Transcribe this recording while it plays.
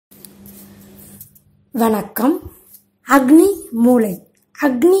வணக்கம். அக்னி மூலை.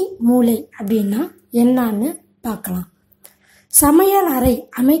 அக்னி மூலை அப்படின்னா என்னன்னு பார்க்கலாம். சமையல் அறை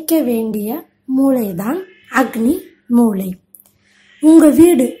அமைக்க வேண்டிய மூலைதான் அக்னி மூலை. உங்க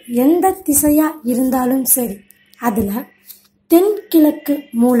வீடு எந்த திசையா இருந்தாலும் சரி, அதுல தென்கிழக்கு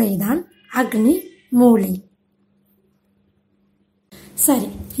மூலைதான் அக்னி மூலை. சரி,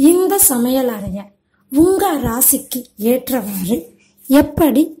 இந்த சமையல் அறைய உங்க ராசிக்கு ஏற்றவாறு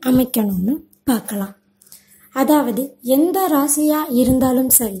எப்படி அமைக்கணும்னு பார்க்கலாம். அதாவது எந்த ராசியா இருந்தாலும்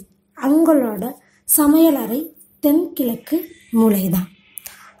சரி, அவங்களோட சமையலறை தென்கிழக்கு மூலைதான்.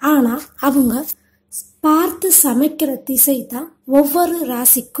 ஆனா அவங்க பார்த்து சமைக்கிற திசை தான் ஒவ்வொரு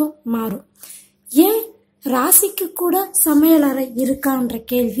ராசிக்கும் மாறும். ஏன் ராசிக்கு கூட சமையலறை இருக்கான்ற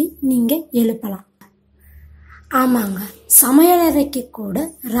கேள்வி நீங்க எழுப்பலாம். ஆமாங்க, சமையலறைக்கு கூட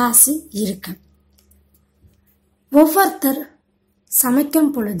ராசி இருக்கு. ஒவ்வொருத்தர்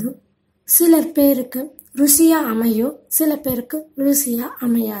சமைக்கும் பொழுதும் சிலர் பேருக்கு ருசியா அமையும், சில பேருக்கு ருசியா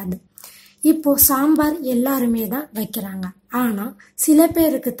அமையாது. இப்போ சாம்பார் எல்லாருமே தான் வைக்கிறாங்க. ஆனா சில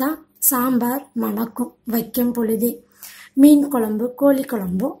பேருக்கு தான் சாம்பார் மணக்கும் வைக்கும் பொழுதே. மீன் குழம்பு, கோழி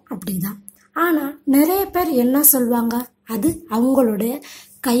குழம்பும் அப்படிதான். ஆனா நிறைய பேர் என்ன சொல்லுவாங்க, அது அவங்களுடைய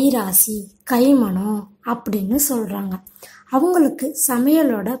கைராசி, கைமணம் அப்படின்னு சொல்றாங்க. அவங்களுக்கு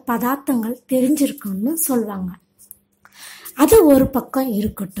சமையலோட பதார்த்தங்கள் தெரிஞ்சிருக்கும்னு சொல்லுவாங்க. அது ஒரு பக்கம்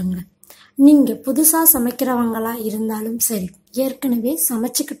இருக்கட்டுங்க. நீங்க புதுசா சமைக்கிறவங்களா இருந்தாலும் சரி, ஏற்கனவே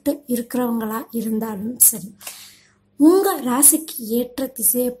சமைச்சுக்கிட்டு இருக்கிறவங்களா இருந்தாலும் சரி, உங்க ராசிக்கு ஏற்ற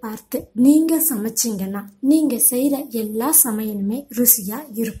திசையை பார்த்து நீங்க சமைச்சிங்கன்னா நீங்க செய்யற எல்லா சமையலுமே ருசியா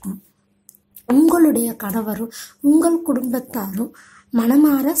இருக்கும். உங்களுடைய கணவரும் உங்கள் குடும்பத்தாரும்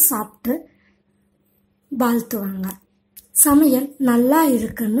மனமாற சாப்பிட்டு வாழ்த்துவாங்க. சமையல் நல்லா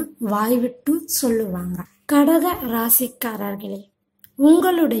இருக்குன்னு வாய் விட்டு சொல்லுவாங்க. கடக ராசிக்காரர்களே,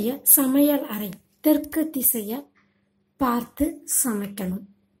 உங்களுடைய சமையல் அறை தெற்கு திசைய பார்த்து சமைக்கணும்.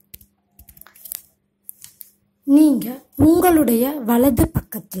 நீங்க உங்களுடைய வலது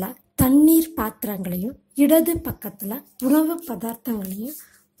பக்கத்துல தண்ணீர் பாத்திரங்களையும் இடது பக்கத்துல உணவு பதார்த்தங்களையும்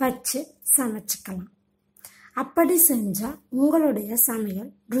வச்சு சமைச்சுக்கலாம். அப்படி செஞ்சா உங்களுடைய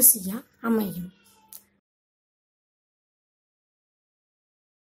சமையல் ருசியா அமையும்.